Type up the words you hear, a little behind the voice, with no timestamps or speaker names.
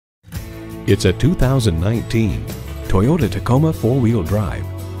It's a 2019 Toyota Tacoma 4-wheel drive.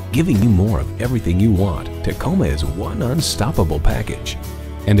 Giving you more of everything you want, Tacoma is one unstoppable package.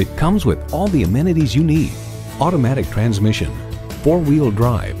 And it comes with all the amenities you need. Automatic transmission, 4-wheel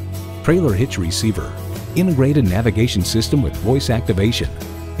drive, trailer hitch receiver, integrated navigation system with voice activation,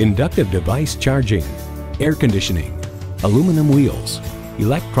 inductive device charging, air conditioning, aluminum wheels,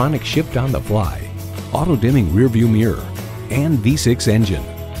 electronic shift on the fly, auto-dimming rearview mirror, and V6 engine.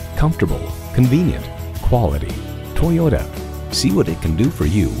 Comfortable, convenient, quality. Toyota. See what it can do for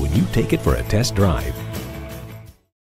you when you take it for a test drive.